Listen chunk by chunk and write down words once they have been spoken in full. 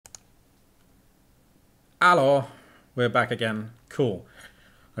Hello, we're back again. Cool.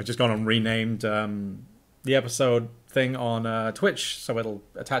 I've just gone and renamed the episode thing on Twitch, so it'll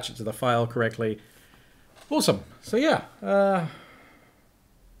attach it to the file correctly. Awesome. So yeah, glad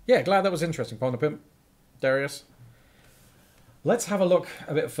that was interesting. Pond the Pimp, Darius. Let's have a look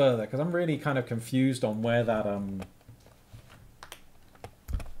a bit further, because I'm really kind of confused on where that on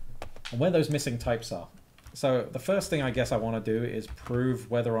where those missing types are. So the first thing I guess I want to do is prove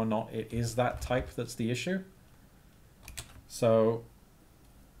whether or not it is that type that's the issue. So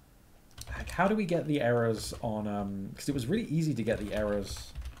how do we get the errors on, because it was really easy to get the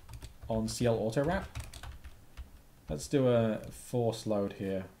errors on CL auto wrap. Let's do a force load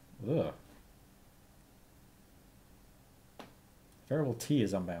here. Ugh. Variable T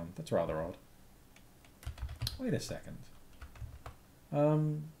is unbound. That's rather odd. Wait a second.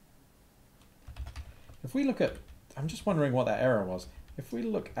 If we look at, I'm just wondering what that error was. If we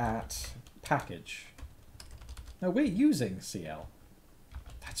look at package, no, we're using CL.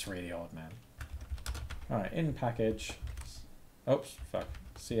 That's really odd, man. All right, in package. Oops, fuck.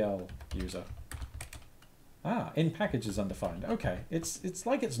 CL user. Ah, in package is undefined. Okay, it's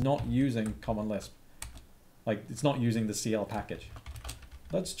like it's not using common-lisp. Like it's not using the CL package.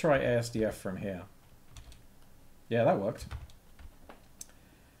 Let's try ASDF from here. Yeah, that worked.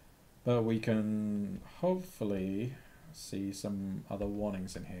 But we can hopefully see some other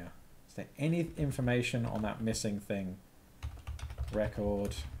warnings in here. Is there any information on that missing thing?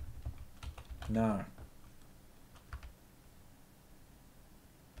 Record. No.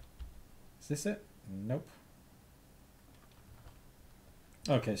 Is this it? Nope.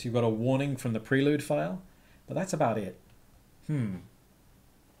 Okay, so you've got a warning from the prelude file, but that's about it.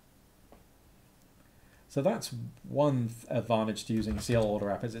 So that's one advantage to using CL auto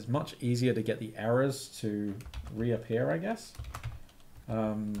wrap is it's much easier to get the errors to reappear, I guess.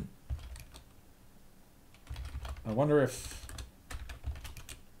 I wonder if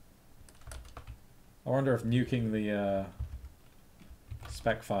nuking the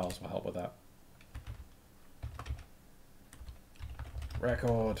spec files will help with that.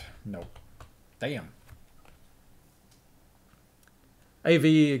 Record. Nope. Damn. AV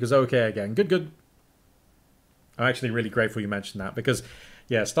is okay again. Good. I'm actually really grateful you mentioned that because,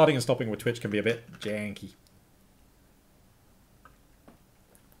 yeah, starting and stopping with Twitch can be a bit janky.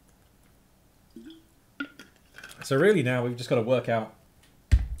 So really now we've just got to work out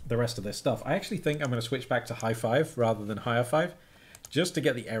the rest of this stuff. I actually think I'm going to switch back to high five rather than higher five just to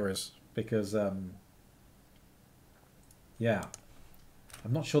get the errors because, yeah,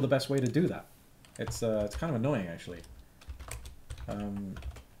 I'm not sure the best way to do that. It's kind of annoying actually.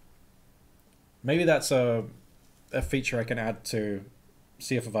 Maybe that's a feature I can add to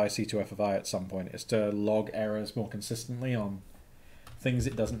CF of I, C2F of I at some point is to log errors more consistently on things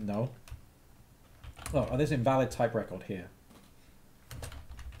it doesn't know. Oh, there's invalid type record here.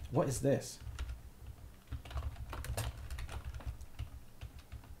 What is this?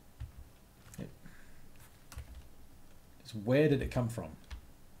 Where did it come from?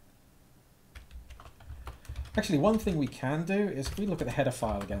 Actually, one thing we can do is if we look at the header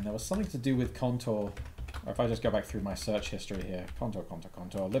file again, there was something to do with contour. Or if I just go back through my search history here, contour,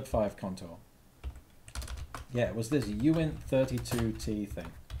 libfive contour. Yeah, it was this uint32t thing.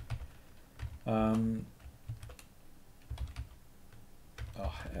 Oh,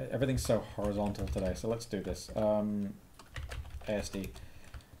 everything's so horizontal today, so let's do this. ASD.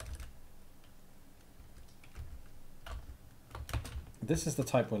 This is the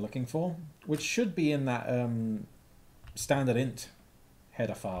type we're looking for, which should be in that standard int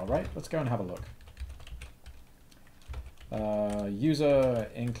header file, right? Let's go and have a look. User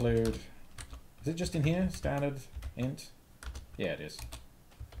include, is it just in here? Standard int? Yeah, it is.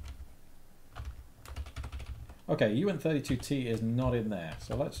 Okay, uint32t is not in there.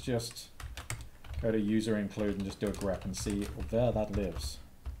 So let's just go to user include and just do a grep and see where that lives.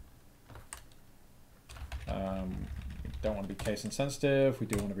 We don't want to be case insensitive. We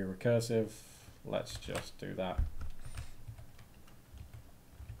do want to be recursive. Let's just do that.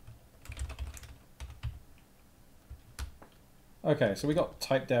 Okay, so we got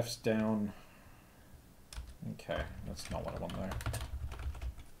type defs down. Okay, that's not what I want there.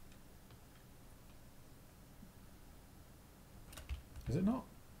 Is it not?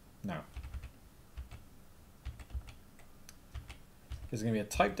 No. Is it going to be a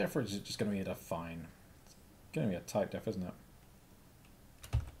type def or is it just going to be a define? It's going to be a type def, isn't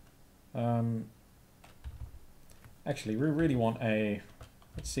it? Actually, we really want a...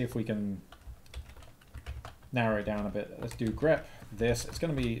 Let's see if we can narrow it down a bit. Let's do grep this. It's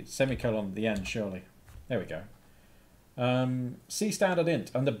going to be semicolon at the end, surely. There we go. C standard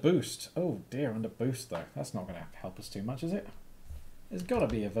int under boost. Oh dear, under boost though. That's not going to help us too much, is it? There's got to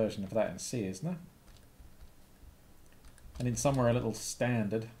be a version of that in C, isn't there? And in somewhere a little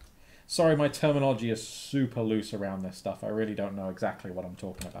standard. Sorry, my terminology is super loose around this stuff. I really don't know exactly what I'm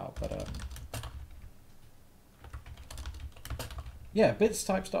talking about, but yeah, bits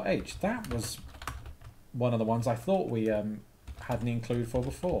types.h. That was one of the ones I thought we had an include for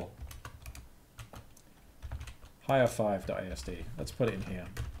before. Higher5.asd. Let's put it in here.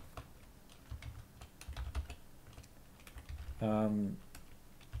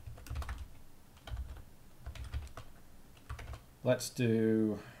 Let's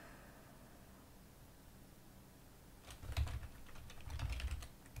do...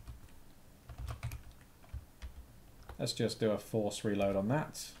 Let's just do a force reload on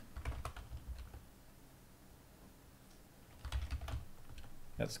that.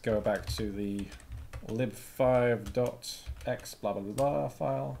 Let's go back to the libfive.x blah blah blah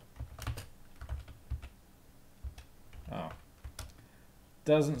file. Oh.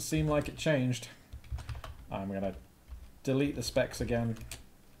 Doesn't seem like it changed. I'm going to delete the specs again.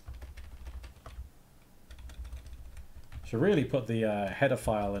 Should really put the header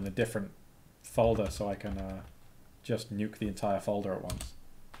file in a different folder so I can just nuke the entire folder at once.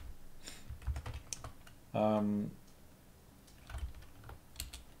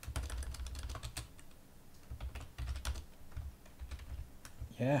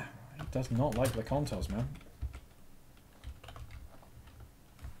 Yeah, it does not like the contours, man.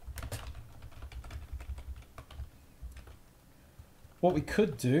 What we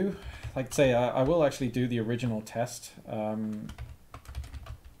could do, like say, I will actually do the original test. Oh,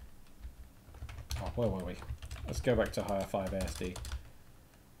 where were we? Let's go back to higher5asd.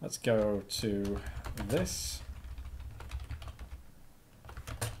 Let's go to this.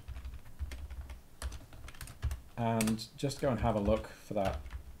 And just go and have a look for that.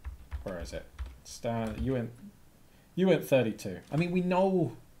 Where is it? You went 32. I mean, we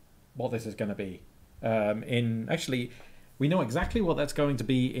know what this is going to be. Actually, we know exactly what that's going to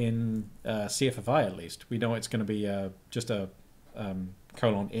be in CFFI at least. We know it's going to be just a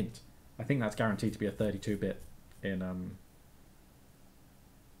colon int. I think that's guaranteed to be a 32-bit in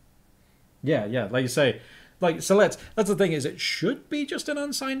yeah, like you say, like so that's the thing, is it should be just an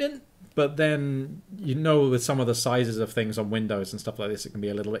unsigned int, but then you know with some of the sizes of things on Windows and stuff like this, it can be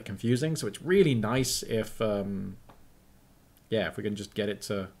a little bit confusing. So it's really nice if yeah, if we can just get it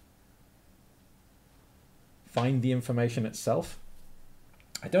to find the information itself.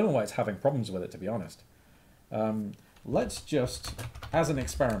 I don't know why it's having problems with it, to be honest. Let's just, as an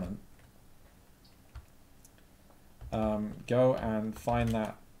experiment, go and find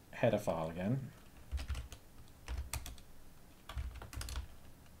that header file again.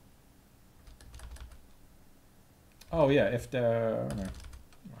 Oh yeah, if the... no,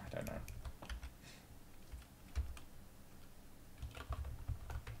 I don't know.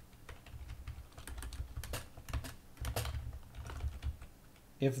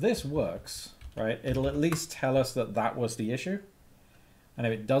 If this works, right, it'll at least tell us that that was the issue. And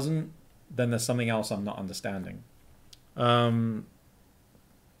if it doesn't, then there's something else I'm not understanding. I'm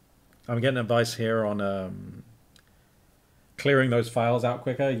getting advice here on clearing those files out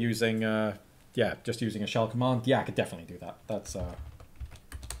quicker using, yeah, just using a shell command. Yeah, I could definitely do that. That's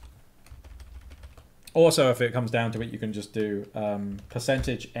also, if it comes down to it, you can just do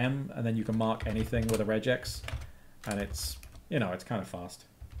 %m, and then you can mark anything with a regex, and it's, you know, it's kind of fast.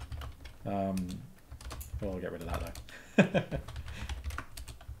 We'll get rid of that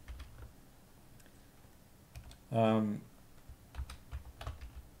though.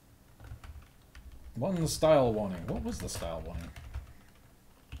 One style warning. What was the style warning?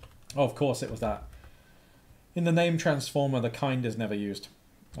 Oh, of course, it was that. In the name transformer, the kind is never used.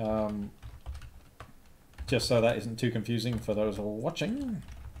 Just so that isn't too confusing for those who are watching.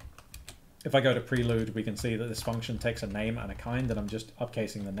 If I go to prelude, we can see that this function takes a name and a kind, and I'm just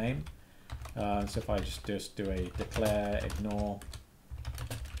upcasing the name. So if I just do a declare ignore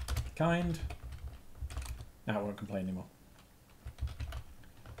kind, now it won't complain anymore.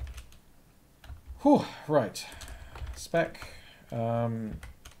 Whew, right. Spec.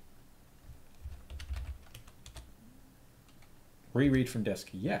 Reread from disk.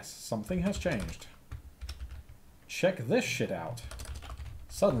 Yes, something has changed. Check this shit out.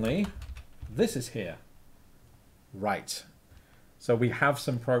 Suddenly, this is here. Right. So we have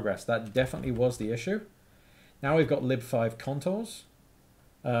some progress. That definitely was the issue. Now we've got libfive contours,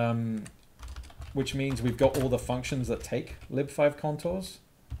 which means we've got all the functions that take libfive contours.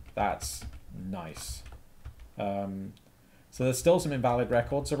 That's nice. So there's still some invalid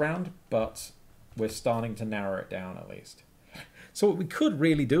records around, but we're starting to narrow it down at least. So what we could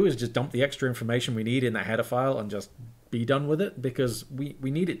really do is just dump the extra information we need in that header file and just be done with it, because we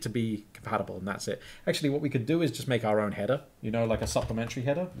need it to be compatible, and that's it. Actually, what we could do is just make our own header, you know, like a supplementary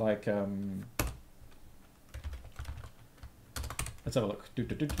header, like let's have a look.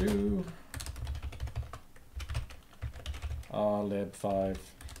 libfive.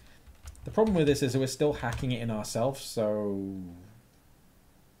 The problem with this is we're still hacking it in ourselves, so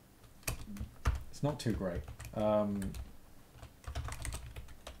it's not too great.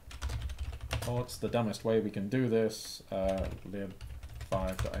 What's the dumbest way we can do this?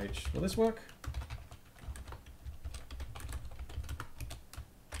 libfive.h. Will this work?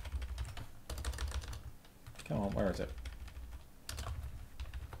 Come on, where is it?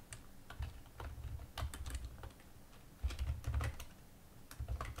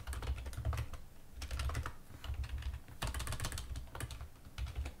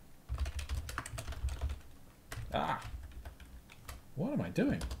 Ah! What am I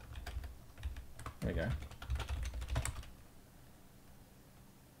doing? There we go.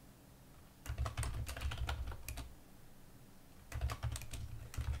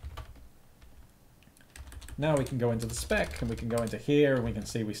 Now we can go into the spec, and we can go into here, and we can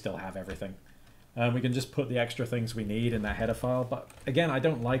see we still have everything. We can just put the extra things we need in that header file, but again, I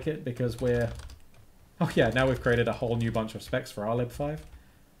don't like it because we're... Oh yeah, now we've created a whole new bunch of specs for our libfive.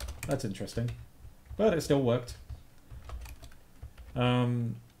 That's interesting. But it still worked. I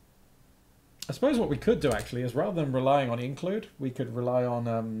suppose what we could do actually is, rather than relying on include, we could rely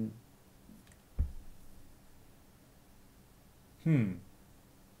on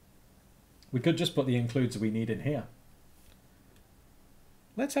we could just put the includes we need in here.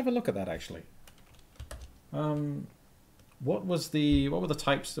 Let's have a look at that actually. What were the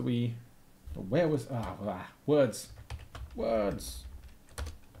types that we... Where was... words. Words.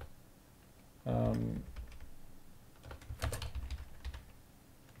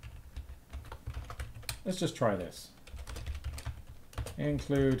 Let's just try this.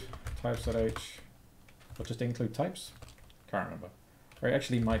 Include types.h. Or just include types? Can't remember. Or it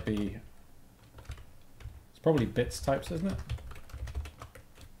actually might be... It's probably bits types, isn't it?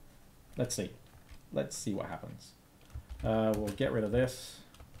 Let's see. Let's see what happens. We'll get rid of this.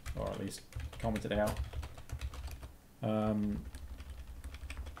 Or at least comment it out.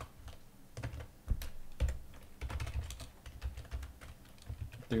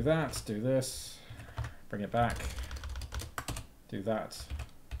 Do that, do this. Bring it back. Do that.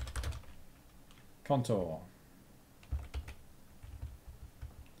 Contour.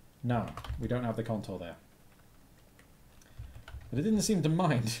 No, we don't have the contour there. But it didn't seem to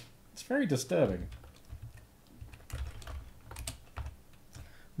mind. It's very disturbing.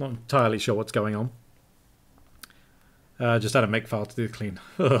 Not entirely sure what's going on. Just add a makefile to do the clean.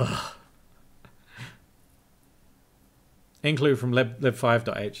 Ugh. Include from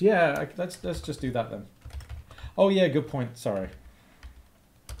libfive.h. Yeah, let's just do that then. Oh yeah, good point. Sorry.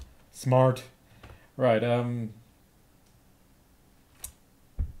 Smart. Right. Come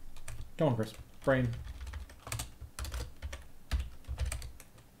on, Chris. Brain.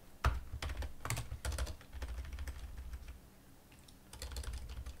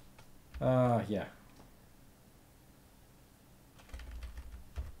 Yeah.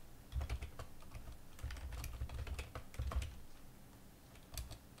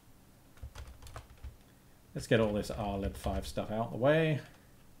 Let's get all this libfive stuff out of the way.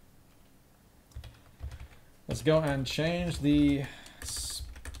 Let's go and change the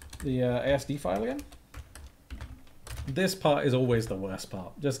ASD file again. This part is always the worst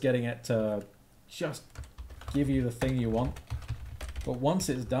part. Just getting it to just give you the thing you want. But once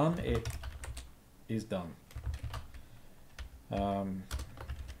it's done, it is done.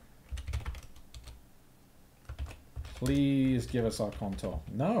 Please give us our contour.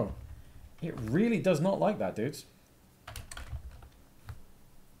 No. It really does not like that, dudes.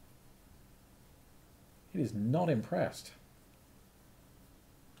 It is not impressed.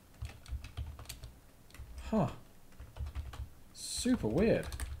 Huh. Super weird.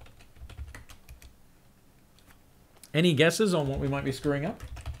 Any guesses on what we might be screwing up?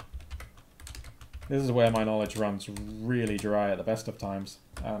 This is where my knowledge runs really dry at the best of times,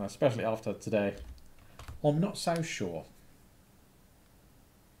 and especially after today. I'm not so sure.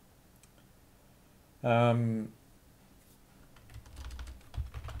 Let's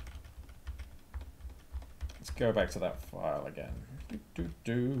go back to that file again.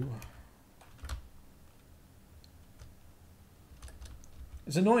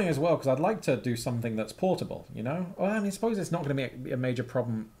 It's annoying as well because I'd like to do something that's portable, you know? Well, I mean, I suppose it's not going to be a major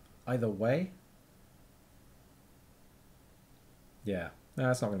problem either way. Yeah, no,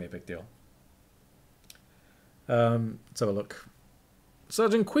 that's not going to be a big deal. Let's have a look.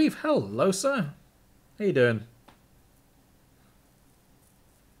 Sergeant Queef, hello, sir. How you doing?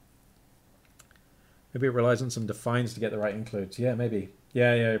 Maybe it relies on some defines to get the right includes. Yeah, maybe.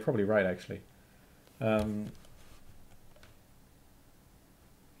 Yeah, you're probably right, actually.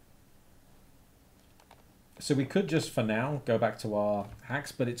 So we could just, for now, go back to our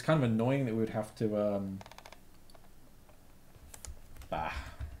hacks, but it's kind of annoying that we would have to...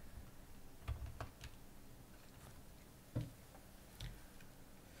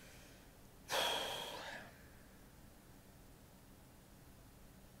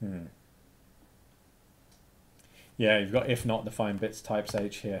 Yeah, you've got if not define bits types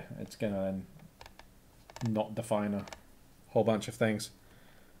H here. It's going to then not define a whole bunch of things.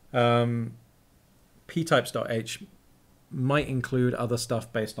 Ptypes.h might include other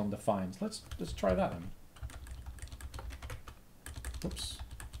stuff based on defines. Let's try that then. Oops.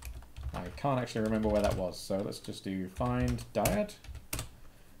 I can't actually remember where that was, so let's just do find dyad.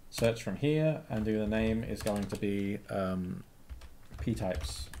 Search from here, and do the name is going to be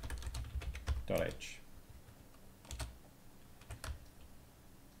ptypes.h.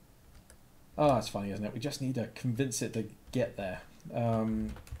 Oh, it's funny, isn't it? We just need to convince it to get there.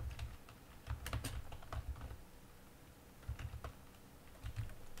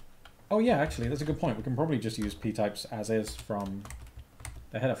 Oh yeah, actually, that's a good point. We can probably just use ptypes as is from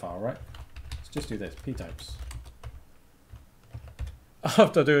the header file, right? Let's just do this, ptypes.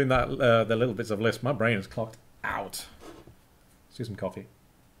 After doing that, the little bits of Lisp, my brain is clocked out. Let's do some coffee.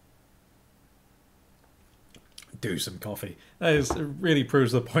 Do some coffee. That is, it really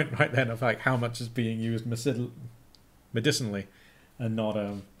proves the point right then of like how much is being used medicinally and not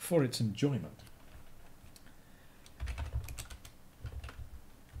for its enjoyment.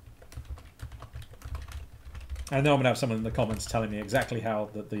 I know I'm going to have someone in the comments telling me exactly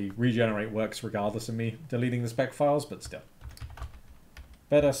how the regenerate works regardless of me deleting the spec files, but still.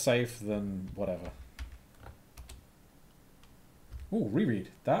 Better safe than whatever. Ooh, reread.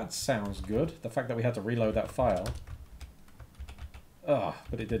 That sounds good. The fact that we had to reload that file. Ugh,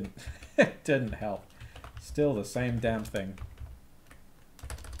 but it didn't. It didn't help. Still the same damn thing.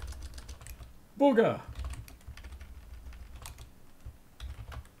 Booger!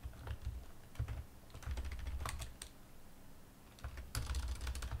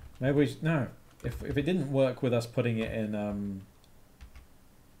 Maybe we should, no. If it didn't work with us putting it in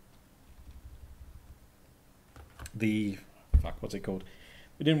the what's it called?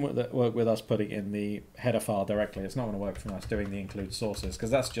 It didn't work with us putting in the header file directly. It's not going to work from us doing the include sources because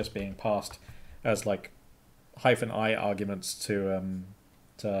that's just being passed as like -i arguments to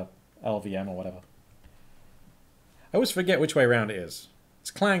LVM or whatever. I always forget which way around it is.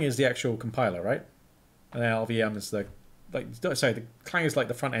 Clang is the actual compiler, right? And LVM is the the Clang is like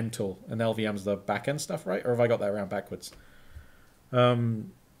the front end tool, and LVM is the back end stuff, right? Or have I got that around backwards?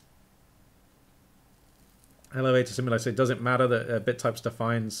 Elevator Simulator said, does it matter that bit types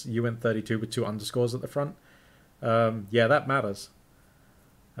defines uint32 with 2 underscores at the front? Yeah, that matters.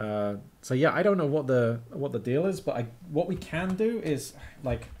 So yeah, I don't know what the deal is, but what we can do is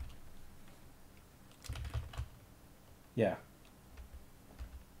like, yeah.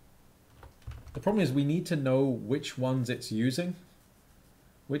 The problem is we need to know which ones it's using,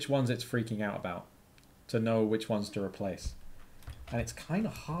 which ones it's freaking out about, to know which ones to replace. And it's kind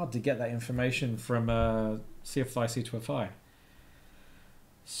of hard to get that information from CFI C2FI.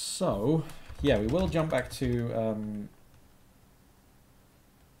 So, yeah, we will jump back to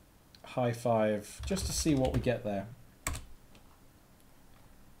high5 just to see what we get there.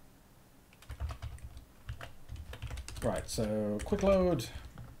 Right, so quick load,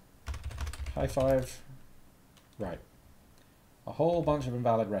 high5, right. A whole bunch of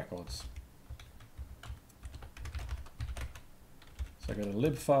invalid records. So go to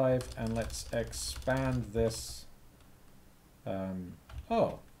libfive and let's expand this.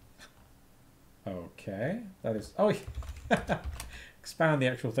 Oh, okay. That is, oh, expand the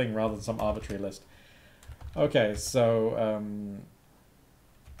actual thing rather than some arbitrary list. Okay, so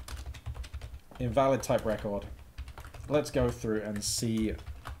invalid type record. Let's go through and see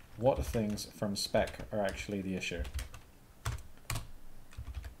what things from spec are actually the issue.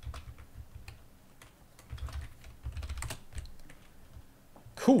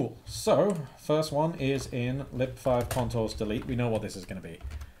 Cool. So first one is in libfive contours delete. We know what this is going to be.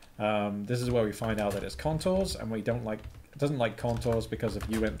 This is where we find out that it's contours, and we don't like, it doesn't like contours because of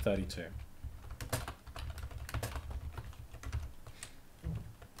uint32.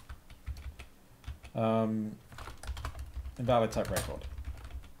 Invalid type record.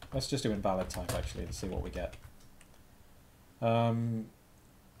 Let's just do invalid type actually to see what we get.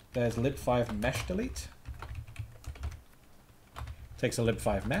 There's libfive mesh delete. Takes a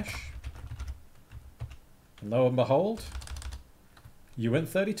libfive mesh. And lo and behold,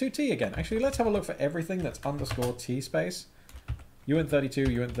 uint32t again. Actually, let's have a look for everything that's underscore t space. uint32,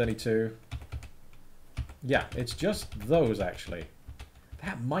 uint32. Yeah, it's just those, actually.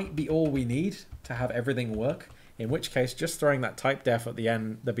 That might be all we need to have everything work. In which case, just throwing that type def at the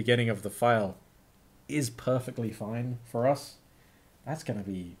end, the beginning of the file, is perfectly fine for us. That's gonna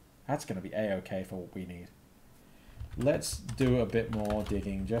be a-okay for what we need. Let's do a bit more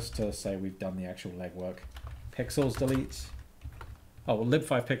digging just to say we've done the actual legwork. Pixels delete. Oh, well,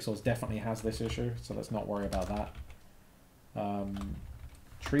 libfive pixels definitely has this issue, so let's not worry about that.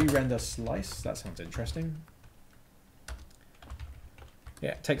 Tree render slice, that sounds interesting.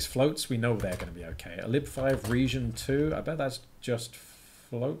 Yeah, it takes floats, we know they're going to be okay. A libfive region 2, I bet that's just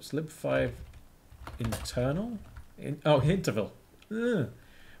floats. Libfive internal? Oh, interval. Ugh.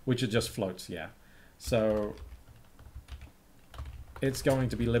 Which are just floats, yeah. So it's going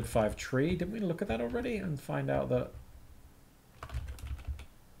to be libfive tree. Didn't we look at that already and find out that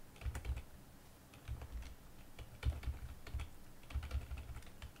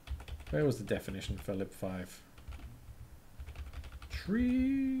where was the definition for libfive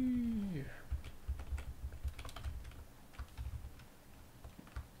tree?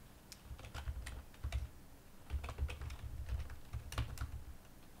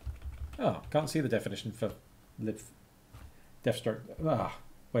 Oh, can't see the definition for defstruct. Ah,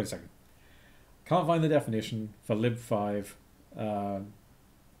 wait a second. Can't find the definition for libfive.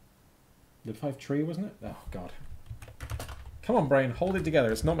 Libfive tree, wasn't it? Oh god. Come on, brain, hold it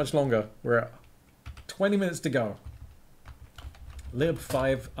together. It's not much longer. We're at 20 minutes to go.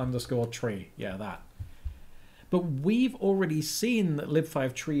 Libfive underscore tree. Yeah, that. But we've already seen that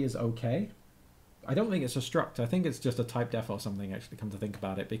libfive tree is okay. I don't think it's a struct. I think it's just a type def or something, actually, come to think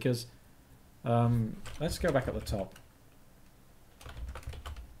about it, because let's go back at the top.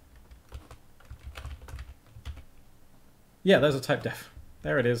 Yeah, there's a type def.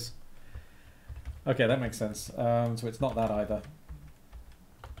 There it is. Okay, that makes sense. So it's not that either.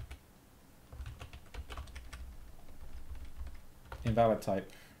 Invalid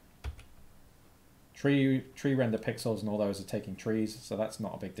type. Tree render pixels and all those are taking trees, so that's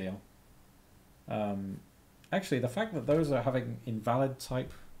not a big deal. Actually, the fact that those are having invalid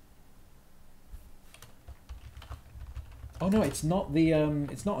type. Oh no, it's not the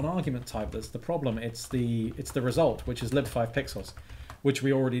it's not an argument type that's the problem. It's the result, which is libfive pixels, which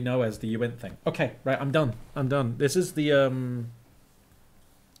we already know as the uint thing. Okay, right, I'm done. I'm done. This is the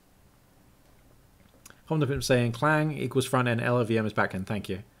Homdepimp saying clang equals front end, LLVM is back end. Thank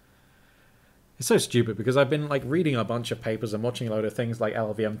you. It's so stupid because I've been like reading a bunch of papers and watching a load of things like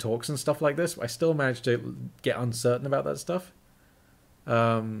LLVM talks and stuff like this. I still managed to get uncertain about that stuff.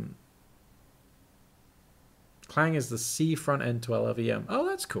 Clang is the C front end to LLVM. Oh,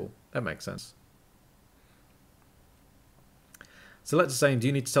 that's cool. That makes sense. Select saying, do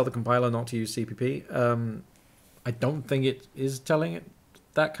you need to tell the compiler not to use CPP? I don't think it is telling it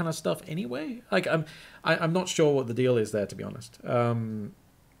that kind of stuff anyway. Like, I'm not sure what the deal is there, to be honest.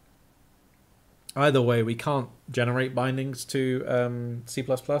 Either way, we can't generate bindings to C++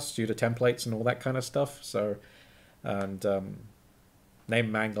 due to templates and all that kind of stuff. So, and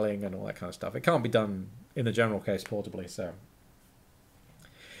name mangling and all that kind of stuff. It can't be done in the general case portably, so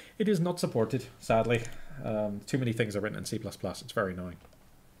it is not supported, sadly. Too many things are written in C++. It's very annoying.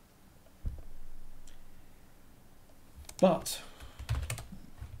 But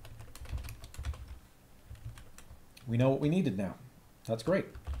we know what we needed now. That's great.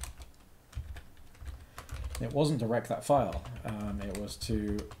 It wasn't to wreck that file. It was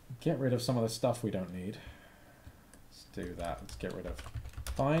to get rid of some of the stuff we don't need. Let's do that. Let's get rid of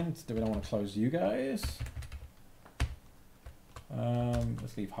find. Do we don't want to close you guys?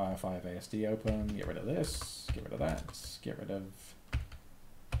 Let's leave higher5 ASD open. Get rid of this. Get rid of that. Get rid of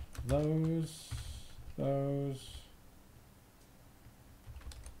those.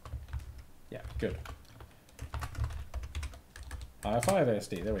 Yeah, good. higher5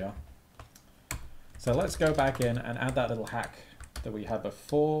 ASD. There we are. So let's go back in and add that little hack that we had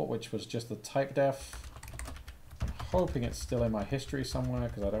before, which was just the type def. I'm hoping it's still in my history somewhere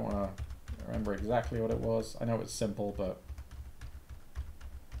because I don't want to remember exactly what it was. I know it's simple, but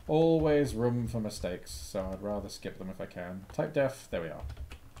always room for mistakes, so I'd rather skip them if I can. Type def, there we are.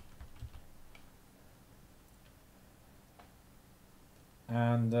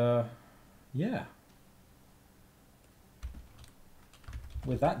 And yeah.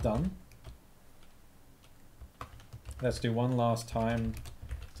 With that done, let's do one last time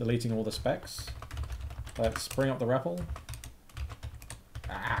deleting all the specs. Let's bring up the REPL.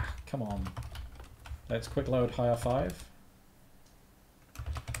 Ah, come on. Let's quick load higher5.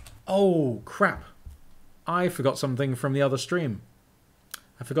 Oh, crap. I forgot something from the other stream.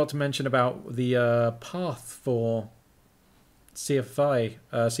 I forgot to mention about the path for CFI,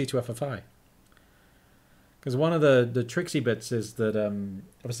 C2FFI. Because one of the tricksy bits is that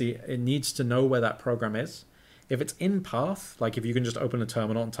obviously it needs to know where that program is. If it's in path, like if you can just open a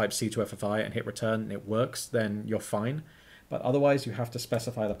terminal and type C2FFI and hit return and it works, then you're fine. But otherwise you have to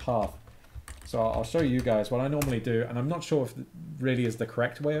specify the path. So I'll show you guys what I normally do, and I'm not sure if it really is the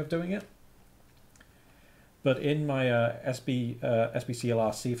correct way of doing it. But in my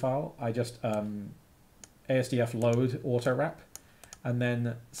SBCLRC file, I just ASDF load auto wrap and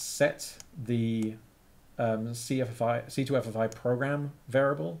then set the C2FFI program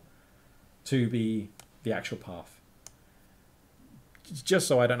variable to be the actual path. Just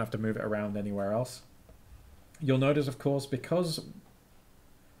so I don't have to move it around anywhere else. You'll notice, of course, because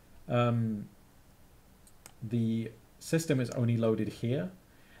the system is only loaded here,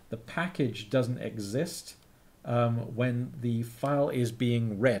 the package doesn't exist when the file is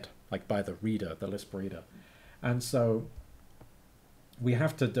being read, like by the reader, the Lisp reader. And so we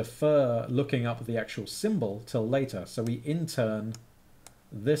have to defer looking up the actual symbol till later. So we intern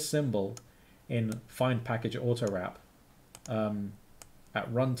this symbol in find package auto wrap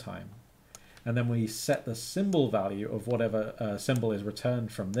at runtime. And then we set the symbol value of whatever symbol is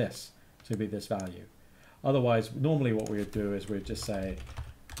returned from this to be this value. Otherwise, normally what we would do is we'd just say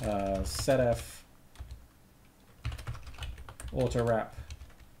setf auto wrap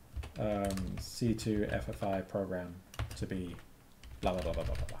C2FFI program to be blah, blah, blah, blah,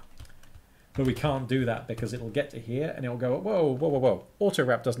 blah, blah. But we can't do that because it'll get to here and it'll go, whoa, whoa, whoa, whoa. Auto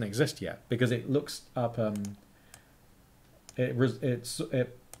wrap doesn't exist yet because it looks up, what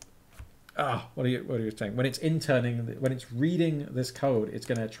are you saying? When it's interning, when it's reading this code, it's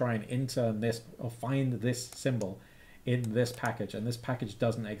going to try and intern this or find this symbol in this package, and this package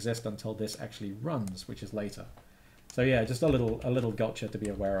doesn't exist until this actually runs, which is later. So yeah, just a little gotcha to be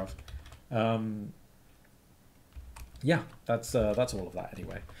aware of. Yeah, that's all of that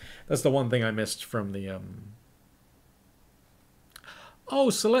anyway. That's the one thing I missed from the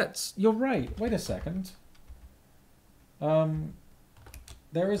Oh, so you're right. Wait a second.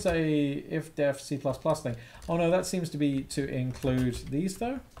 There is a if def C++ thing. Oh no, that seems to be to include these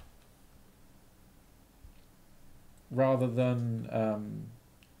though, rather than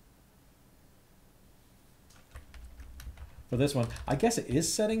for this one. I guess it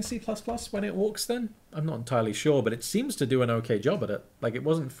is setting C++ when it walks then? I'm not entirely sure, but it seems to do an okay job at it. Like, it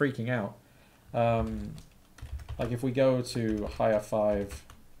wasn't freaking out. Like, if we go to higher5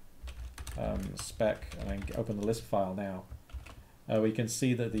 spec and then open the Lisp file now, we can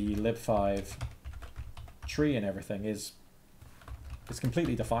see that the libfive tree and everything is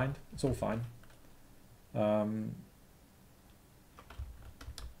completely defined. It's all fine.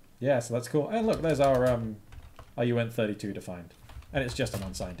 Yeah, so that's cool. And look, there's our UN32 defined. And it's just an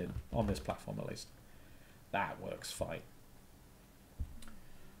unsigned in, on this platform at least. That works fine.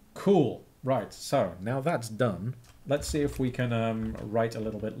 Cool. Right, so now that's done. Let's see if we can write a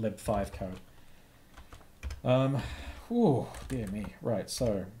little bit libfive code. Ooh, dear me. Right,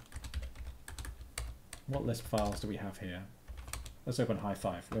 so what Lisp files do we have here? Let's open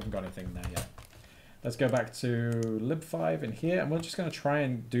high5. We haven't got anything there yet. Let's go back to libfive in here, and we're just going to try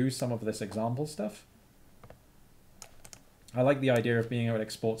and do some of this example stuff. I like the idea of being able to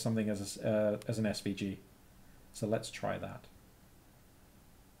export something as an SVG. So let's try that.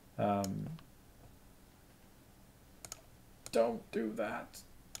 Don't do that.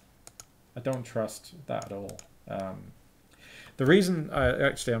 I don't trust that at all. The reason,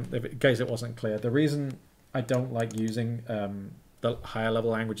 actually, in case it wasn't clear, the reason I don't like using the higher level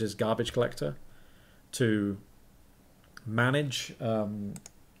languages garbage collector to manage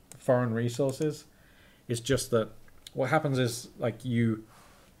foreign resources is just that what happens is, like, you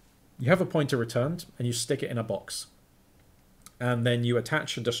have a pointer returned and you stick it in a box, and then you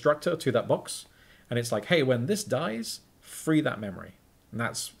attach a destructor to that box, and it's like, hey, when this dies, free that memory, and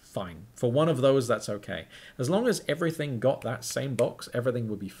that's fine. For one of those, that's okay. As long as everything got that same box, everything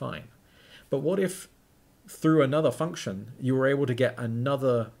would be fine. But what if through another function you were able to get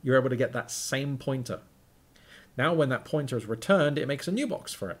that same pointer? Now when that pointer is returned, it makes a new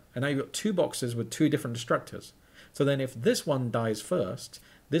box for it, and now you've got two boxes with two different destructors. So then if this one dies first,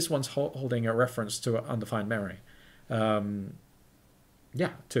 this one's holding a reference to an undefined memory.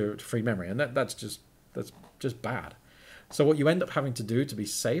 Yeah, to free memory, and that's just bad. So what you end up having to do to be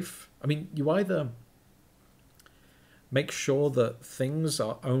safe, I mean, you either make sure that things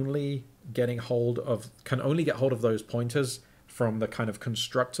are only can only get hold of those pointers from the kind of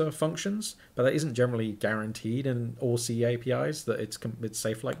constructor functions, but that isn't generally guaranteed in all C APIs that it's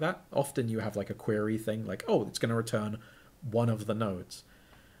safe like that. Often you have like a query thing like, oh, it's going to return one of the nodes.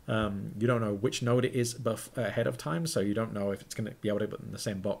 You don't know which node it is ahead of time, so you don't know if it's going to be able to put in the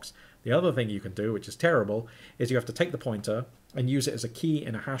same box. The other thing you can do, which is terrible, is you have to take the pointer and use it as a key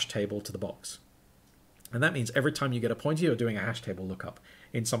in a hash table to the box. And that means every time you get a pointer, you're doing a hash table lookup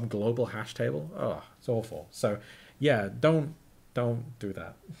in some global hash table. Oh, it's awful. So yeah, don't do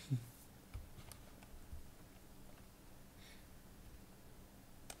that.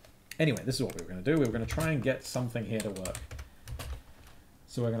 Anyway, this is what we were going to do. We were going to try and get something here to work.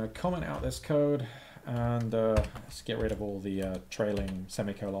 So we're going to comment out this code and let's get rid of all the trailing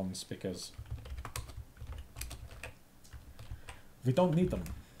semicolons because we don't need them.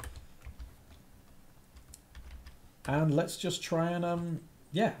 And let's just try and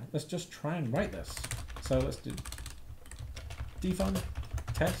yeah, let's just try and write this. So let's do defun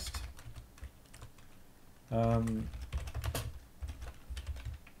test.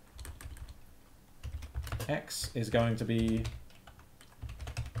 X is going to be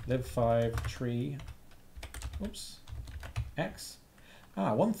libfive tree. Oops. X.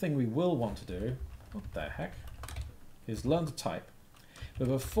 One thing we will want to do, what the heck, is learn to type. But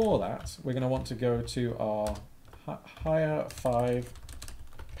before that, we're going to want to go to our higher 5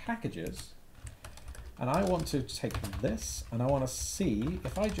 packages. And I want to take this and I want to see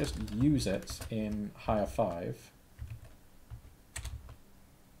if I just use it in higher 5.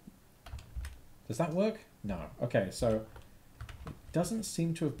 Does that work? No. Okay, so it doesn't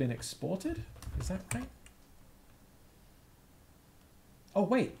seem to have been exported. Is that right? Oh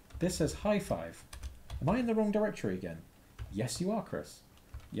wait, this says high 5. Am I in the wrong directory again? Yes you are, Chris.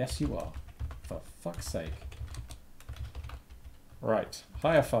 Yes you are. For fuck's sake. Right,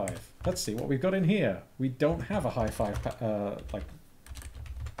 higher 5. Let's see what we've got in here. We don't have a high 5 like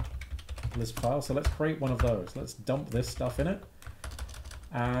Lisp file, so let's create one of those. Let's dump this stuff in it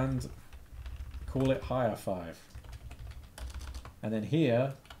and call it higher 5. And then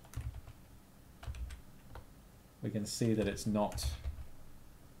here we can see that it's not,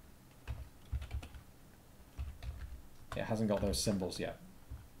 it hasn't got those symbols yet.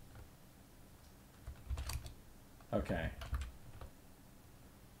 Okay.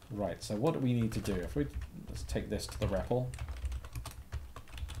 Right, so what do we need to do? If we, let's take this to the REPL.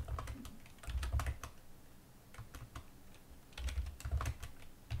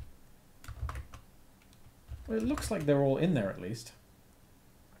 Well, it looks like they're all in there at least.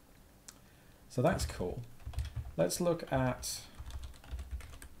 So that's cool. Let's look at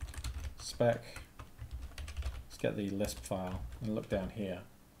spec. Let's get the Lisp file and look down here.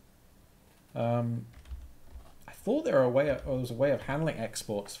 I thought there was a way of handling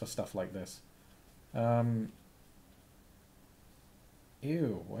exports for stuff like this.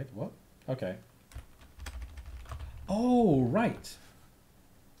 Ew, wait, what? Okay. Oh, right.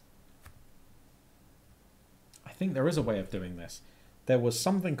 I think there is a way of doing this. There was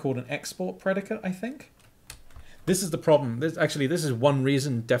something called an export predicate, I think. This is the problem. This is one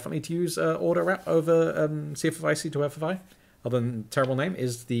reason definitely to use auto wrap over CFFI C2FFI, other than terrible name,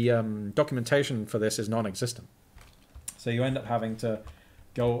 is the documentation for this is non-existent. So you end up having to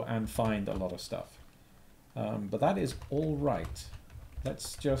go and find a lot of stuff. But that is all right.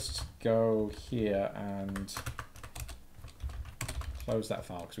 Let's just go here and close that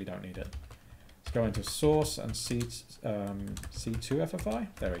file because we don't need it. Let's go into source and C2FFI.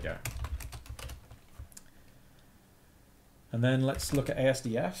 There we go. And then let's look at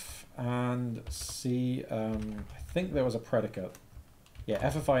ASDF and see, I think there was a predicate. Yeah,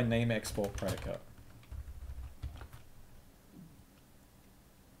 FFI name export predicate.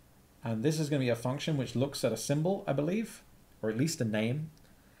 And this is going to be a function which looks at a symbol, I believe, or at least a name,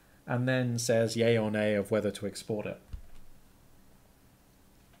 and then says yay or nay of whether to export it.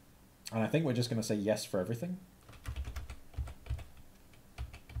 And I think we're just going to say yes for everything.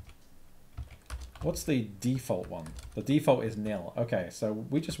 What's the default one? The default is nil. Okay, so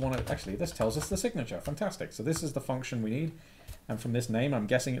we just want to, actually, this tells us the signature. Fantastic. So this is the function we need. And from this name, I'm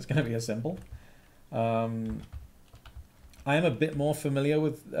guessing it's going to be a symbol. I am a bit more familiar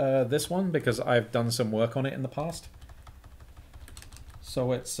with this one because I've done some work on it in the past.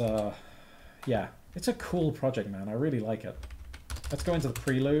 So it's, yeah, it's a cool project, man. I really like it. Let's go into the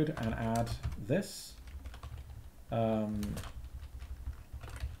prelude and add this.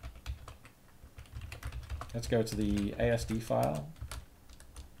 Let's go to the ASD file.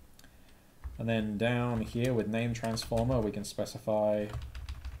 And then down here with name transformer, we can specify,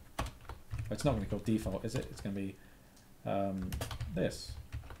 it's not going to be called default, is it? It's going to be this.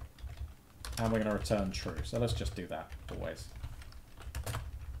 And we're going to return true. So let's just do that always.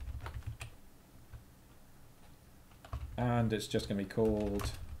 and it's just going to be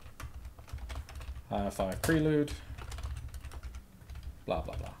called higher-5 prelude, blah,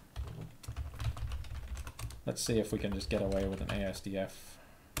 blah, blah. Let's see if we can just get away with an ASDF.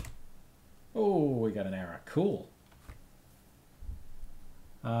 Oh, we got an error. Cool.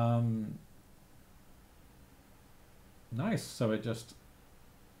 Nice. So it's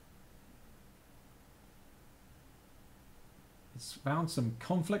found some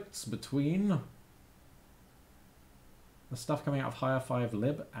conflicts between the stuff coming out of higher-5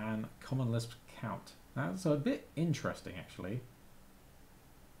 lib and common-lisp count. That's a bit interesting, actually,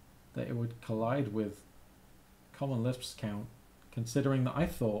 that it would collide with common-lisp's count, considering that I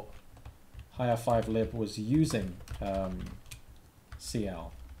thought higher-5 lib was using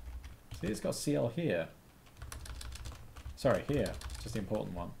CL. See, it's got CL here. Sorry, here. Just the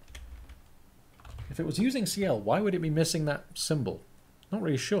important one. If it was using CL, why would it be missing that symbol? Not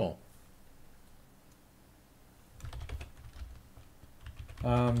really sure.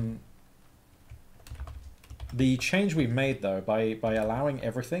 The change we've made, though, by allowing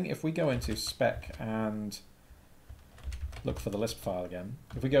everything, if we go into spec and look for the Lisp file again,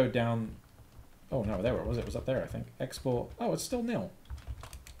 if we go down... Oh, no, there it was. It was up there, I think. Export. Oh, it's still nil.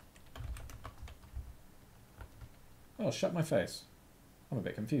 Oh, shut my face. I'm a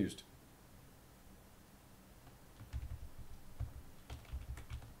bit confused.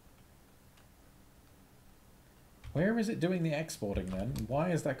 Where is it doing the exporting then? Why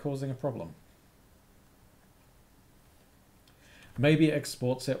is that causing a problem? Maybe it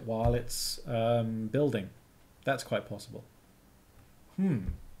exports it while it's building. That's quite possible.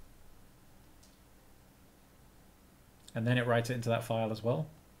 And then it writes it into that file as well.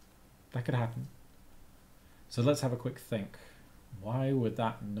 That could happen. So let's have a quick think. Why would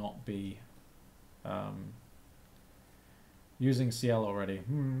that not be using CL already?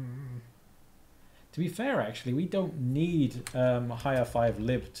 To be fair, actually, we don't need higher-5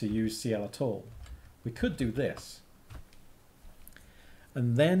 lib to use CL at all. We could do this.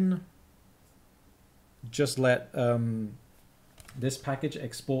 And then just let this package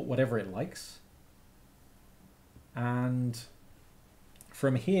export whatever it likes. And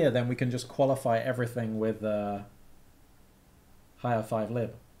from here, then we can just qualify everything with higher-5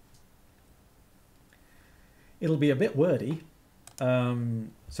 lib. It'll be a bit wordy, so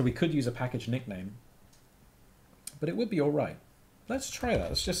we could use a package nickname, but it would be all right. Let's try that.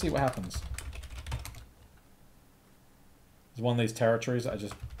 Let's just see what happens. It's one of these territories I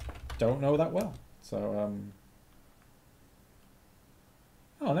just don't know that well. So,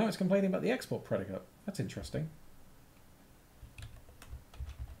 oh, now it's complaining about the export predicate. That's interesting.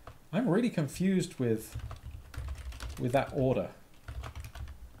 I'm really confused with that order,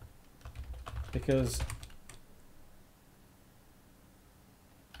 because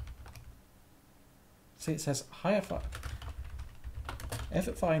see, it says higher-5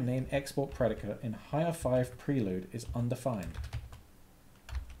 FFI name export predicate in higher-5 prelude is undefined.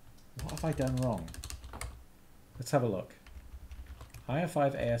 What have I done wrong? Let's have a look.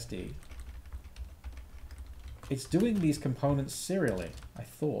 Higher-5 ASD. It's doing these components serially, I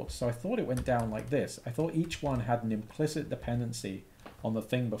thought. So I thought it went down like this. I thought each one had an implicit dependency on the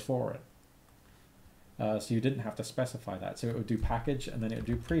thing before it. So you didn't have to specify that. So it would do package and then it would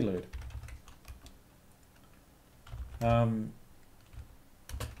do prelude. Come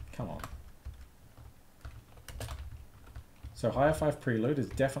on. So higher-5 prelude is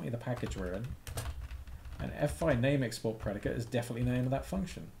definitely the package we're in. And FI name export predicate is definitely the name of that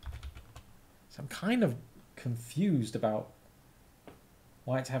function. So I'm kind of confused about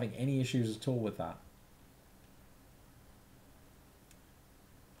why it's having any issues at all with that.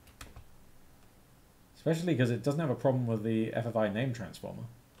 Especially because it doesn't have a problem with the FFI name transformer.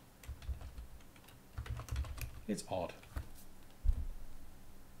 It's odd.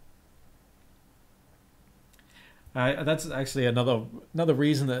 That's actually another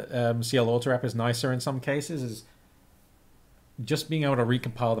reason that CL Autorep is nicer in some cases, is just being able to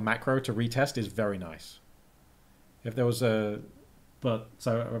recompile the macro to retest is very nice. If there was so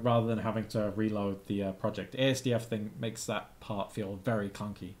rather than having to reload the project, ASDF thing makes that part feel very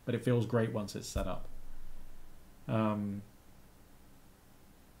clunky, but it feels great once it's set up. I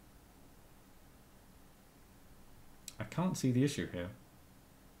can't see the issue here.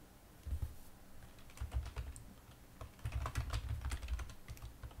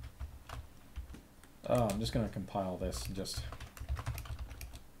 Oh, I'm just going to compile this and just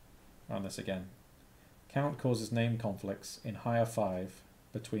run this again. Count causes name conflicts in higher-5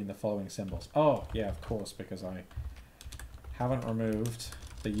 between the following symbols. Oh, yeah, of course, because I haven't removed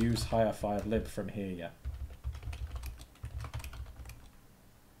the use higher-5 lib from here yet.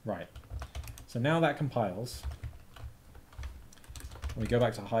 Right. So now that compiles. we go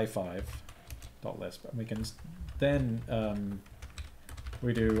back to high5.lisp, and we can then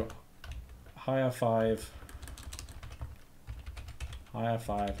we do higher5.lib,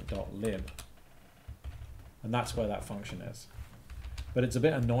 and that's where that function is. But it's a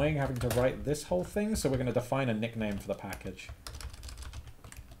bit annoying having to write this whole thing, so we're going to define a nickname for the package.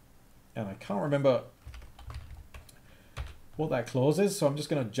 And I can't remember what that clause is, so I'm just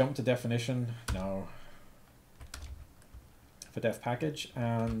going to jump to definition. No. For def package,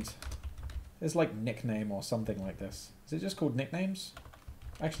 and there's like nickname or something like this. Is it just called nicknames?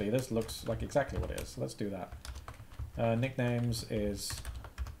 Actually, this looks like exactly what it is, so let's do that. Nicknames is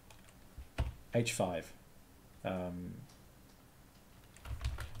h5.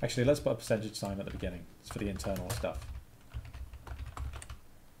 Actually, let's put a percentage sign at the beginning. It's for the internal stuff.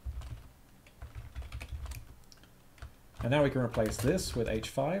 And now we can replace this with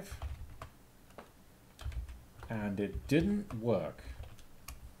h5. And it didn't work.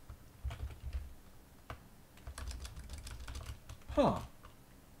 Huh.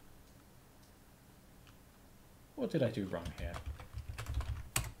 What did I do wrong here?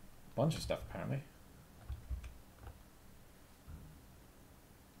 A bunch of stuff, apparently.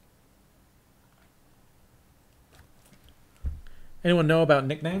 Anyone know about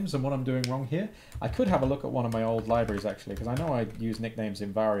nicknames and what I'm doing wrong here? I could have a look at one of my old libraries, actually, because I know I use nicknames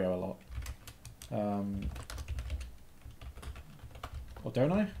in Vario a lot. Or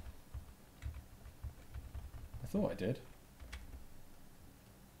don't I? I thought I did.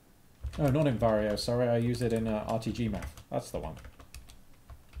 Oh, not in Vario, sorry, I use it in RTG Math. That's the one.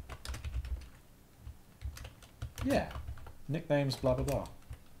 Yeah. Nicknames, blah, blah, blah.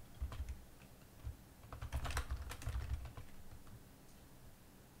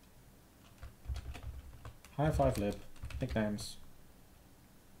 High5lib, nicknames.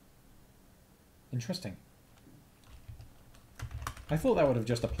 Interesting. I thought that would have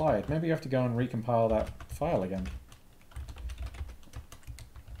just applied. Maybe you have to go and recompile that file again.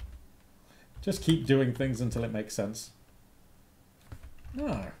 Just keep doing things until it makes sense.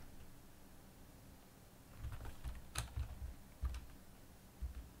 No.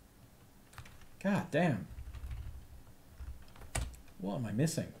 God damn. What am I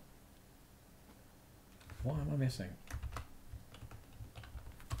missing? What am I missing?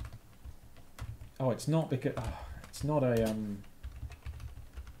 Oh, it's not because... Oh, it's not a...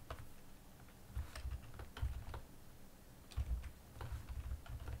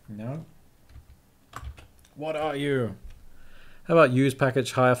 No. What are you? How about use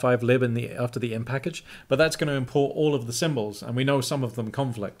package higher5lib in the after the in package? But that's going to import all of the symbols, and we know some of them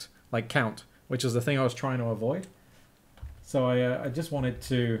conflict, like count, which is the thing I was trying to avoid. So I just wanted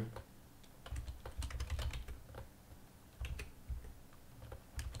to...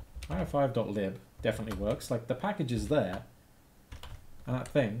 higher5.lib definitely works. Like the package is there, and that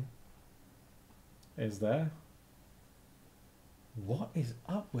thing is there. What is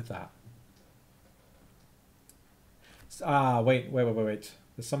up with that? Ah, wait. There's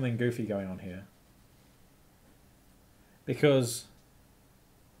something goofy going on here. Because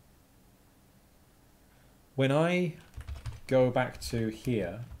when I go back to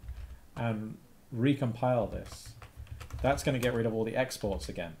here and recompile this, that's going to get rid of all the exports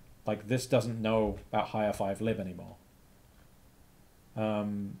again. Like this doesn't know about higher5lib anymore.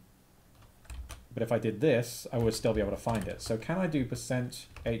 But if I did this, I would still be able to find it. So can I do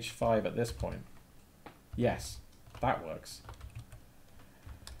 %h5 at this point? Yes, that works.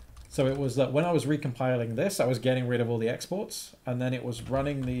 So it was that when I was recompiling this, I was getting rid of all the exports, and then it was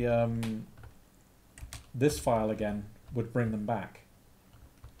running the this file again would bring them back.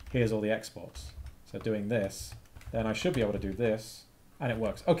 Here's all the exports. So doing this, then I should be able to do this, and it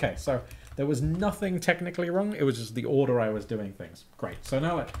works. Okay, so there was nothing technically wrong. It was just the order I was doing things. Great. So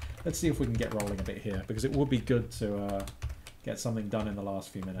now let's see if we can get rolling a bit here, because it would be good to get something done in the last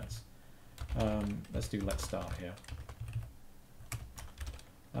few minutes. Let's start here.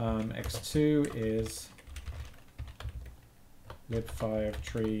 X2 is libfive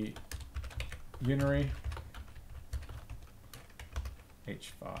tree unary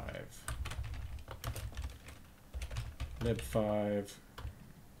h5 libfive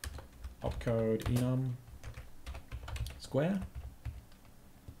opcode enum square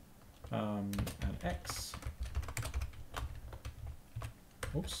and x.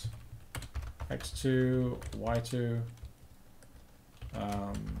 Oops. X2 y2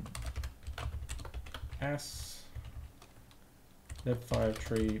 s libfive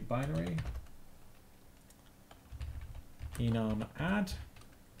tree binary enum add.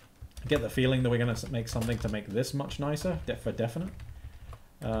 I get the feeling that we're going to make something to make this much nicer for definite.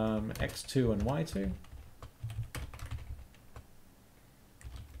 X2 and Y2.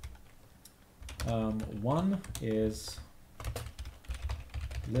 One is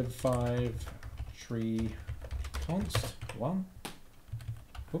libfive tree const one.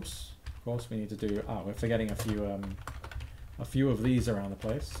 Oops. Of course, we need to do. Ah, we're forgetting a few of these around the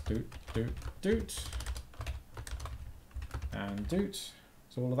place. Doot, doot, doot, and doot. Is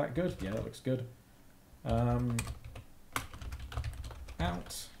all of that good? Yeah, that looks good. Out.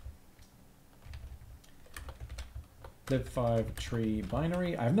 Libfive tree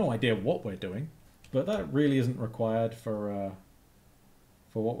binary. I have no idea what we're doing, but that really isn't required for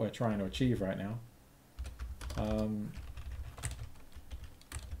what we're trying to achieve right now.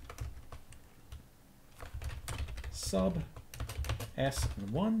 Sub s and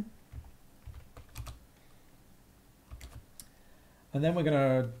 1, and then we're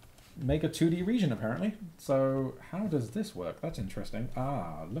gonna make a 2D region apparently. So how does this work? That's interesting.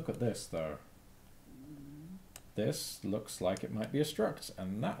 Ah, look at this though. This looks like it might be a struct,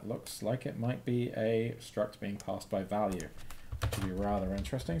 and that looks like it might be a struct being passed by value, which would be rather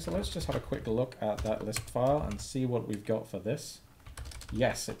interesting. So let's just have a quick look at that Lisp file and see what we've got for this.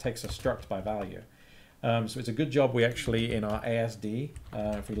 Yes, it takes a struct by value. So it's a good job we actually, in our ASD,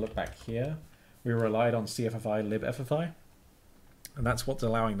 if we look back here, we relied on CFFI libffi, and that's what's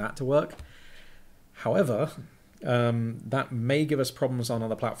allowing that to work. However, that may give us problems on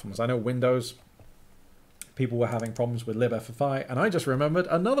other platforms. I know Windows, people were having problems with libffi, and I just remembered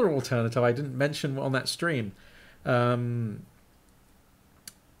another alternative I didn't mention on that stream.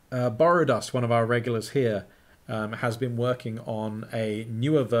 Borrowdust, one of our regulars here, has been working on a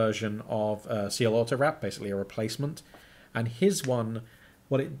newer version of CL Auto-Wrap, basically a replacement. And his one,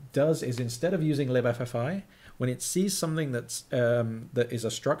 what it does is instead of using libffi, when it sees something that's that is a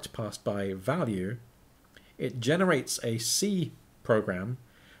struct passed by value, it generates a C program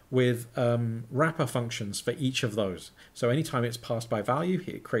with wrapper functions for each of those. So anytime it's passed by value,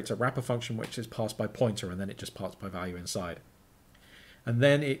 it creates a wrapper function which is passed by pointer, and then it just passed by value inside. And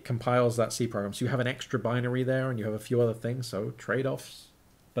then it compiles that C program. So you have an extra binary there, and you have a few other things, so trade-offs.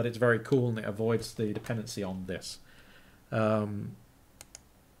 But it's very cool, and it avoids the dependency on this. Fond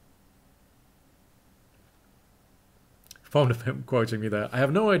of him quoting me there. I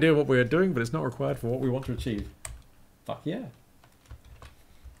have no idea what we are doing, but it's not required for what we want to achieve. Fuck yeah.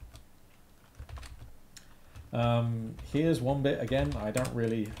 Here's one bit again. I don't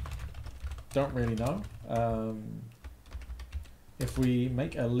really know. If we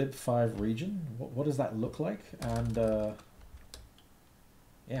make a libfive region, what does that look like? And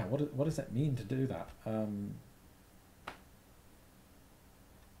yeah, what does that mean to do that?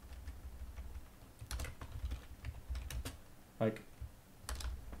 Like,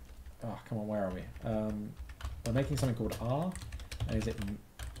 oh come on, where are we? We're making something called R, and is it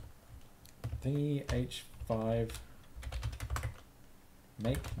thingy h5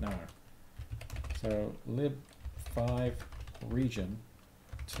 make? No. So libfive region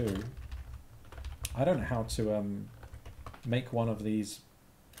 2. I don't know how to make one of these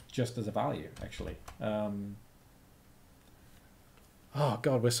just as a value, actually. Oh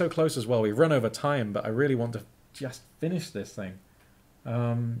god, we're so close as well. We've run over time, but I really want to just finish this thing.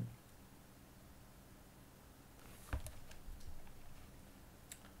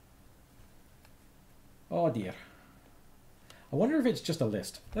 Oh dear. I wonder if it's just a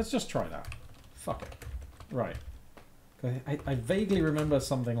list. Let's just try that. Fuck it. Right. I vaguely remember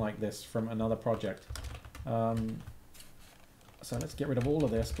something like this from another project. So let's get rid of all of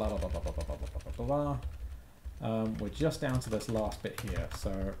this. Blah, blah, blah, blah, blah, blah, blah, blah, blah, blah. We're just down to this last bit here.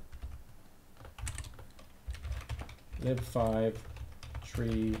 So libfive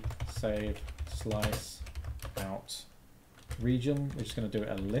tree save slice out region. We're just going to do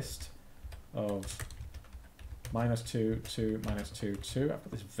a list of -2, 2, -2, 2. I've got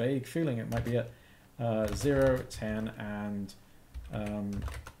this vague feeling it might be it. 0, 10, and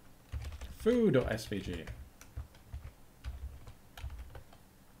foo.svg.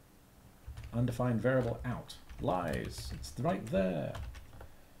 Undefined variable out. Lies. It's right there.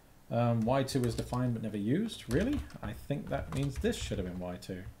 Y2 is defined but never used. Really? I think that means this should have been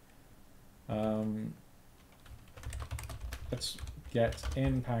Y2. Let's get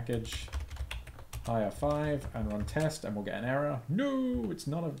in package IR5 and run test, and we'll get an error. No, it's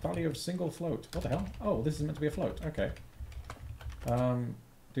not a value of single float. What the hell? Oh, this is meant to be a float. Okay.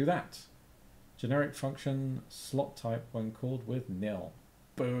 Do that. Generic function slot type when called with nil.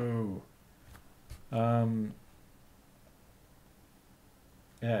 Boo.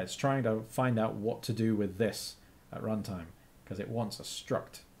 Yeah, it's trying to find out what to do with this at runtime because it wants a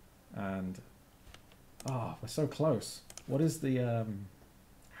struct, and we're so close. What is the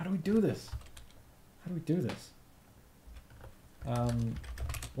how do we do this? How do we do this?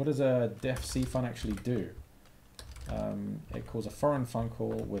 What does a def cfun actually do? It calls a foreign fun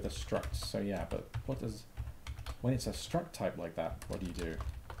call with a struct. So yeah, but what does, when it's a struct type like that, what do you do?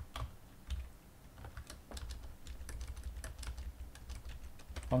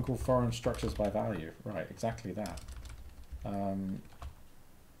 Fun call foreign structures by value. Right, exactly that. Oh,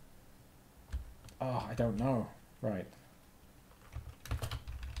 I don't know. Right.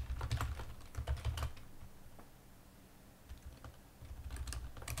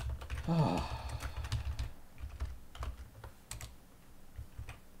 Ah.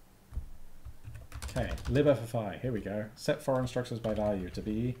 Okay, libffi, here we go. Set foreign structures by value to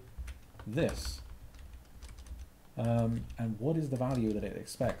be this. And what is the value that it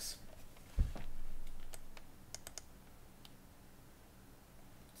expects?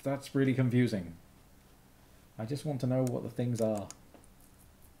 That's really confusing. I just want to know what the things are.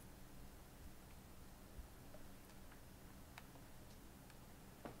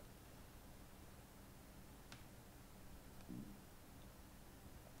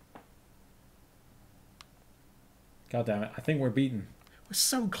 God damn it, I think we're beaten. We're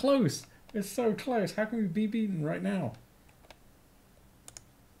so close. We're so close. How can we be beaten right now?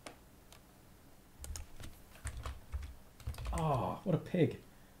 Oh, what a pig.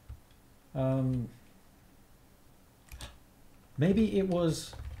 Maybe it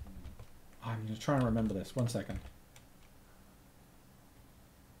was... I'm going to try and remember this. 1 second.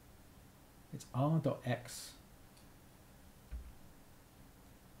 It's r.x.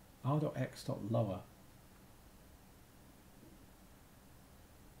 r.x.lower.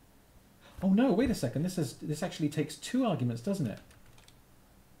 Oh no, wait a second. This actually takes 2 arguments, doesn't it?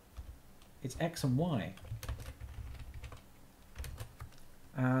 It's x and y.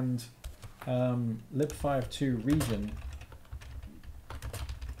 And libfive2 region.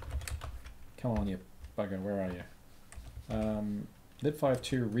 Come on, you bugger, where are you?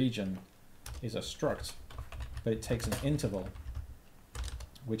 Libfive2 region is a struct, but it takes an interval,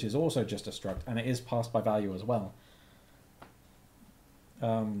 which is also just a struct, and it is passed by value as well.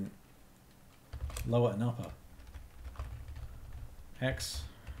 Lower and upper. X,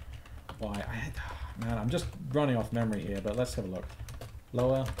 Y. Man, I'm just running off memory here, but let's have a look.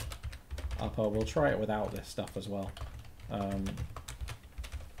 Lower, upper. We'll try it without this stuff as well.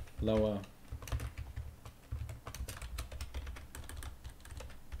 Lower.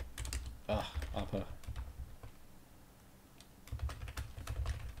 Upper.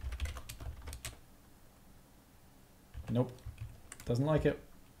 Nope. Doesn't like it.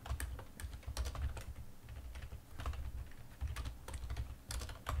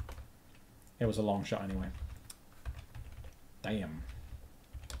 It was a long shot anyway. Damn.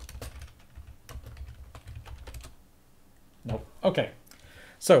 Nope. Okay.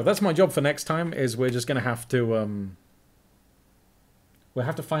 So that's my job for next time, is we're just going to have to... we'll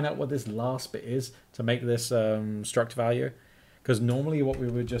have to find out what this last bit is to make this struct value. Because normally what we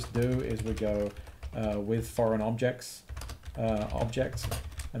would just do is we go with foreign objects,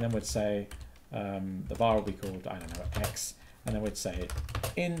 and then we'd say the var would be called, I don't know, x, and then we'd say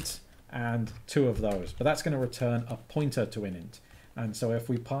int, and 2 of those. But that's going to return a pointer to an int. And so if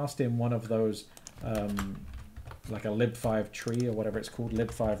we passed in one of those, like a libfive tree or whatever it's called,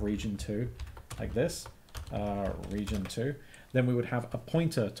 libfive region 2, like this, region 2, then we would have a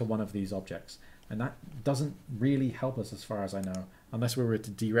pointer to one of these objects. And that doesn't really help us as far as I know, unless we were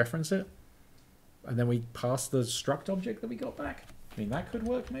to dereference it. And then we pass the struct object that we got back. I mean, that could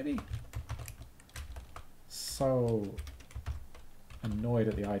work maybe. So annoyed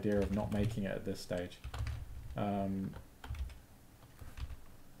at the idea of not making it at this stage.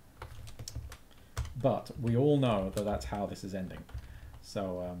 But we all know that that's how this is ending.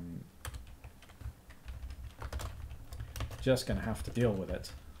 So just gonna have to deal with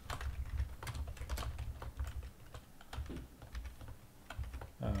it.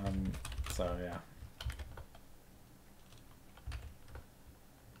 So yeah.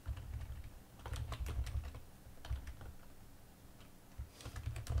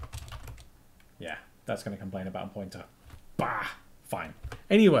 Yeah, that's going to complain about a pointer. Bah! Fine.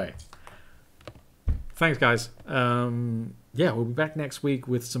 Anyway. Thanks, guys. Yeah, we'll be back next week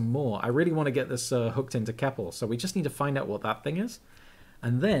with some more. I really want to get this hooked into Keppel, so we just need to find out what that thing is.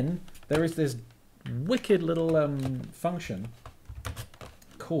 And then there is this wicked little function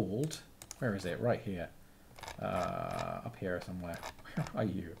called... Where is it? Right here. Up here somewhere. Where are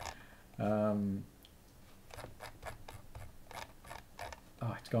you?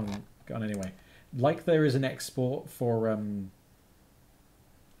 Oh, it's gone anyway. Like there is an export for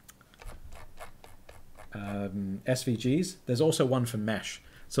SVGs, there's also one for mesh.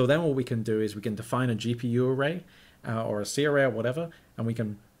 So then what we can do is we can define a GPU array, or a C array or whatever, and we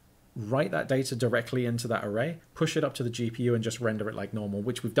can write that data directly into that array, push it up to the GPU, and just render it like normal,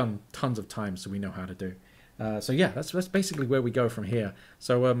 which we've done tons of times, so we know how to do. So yeah, that's basically where we go from here.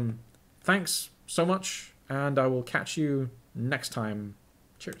 So thanks so much, and I will catch you next time.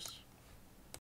 Cheers.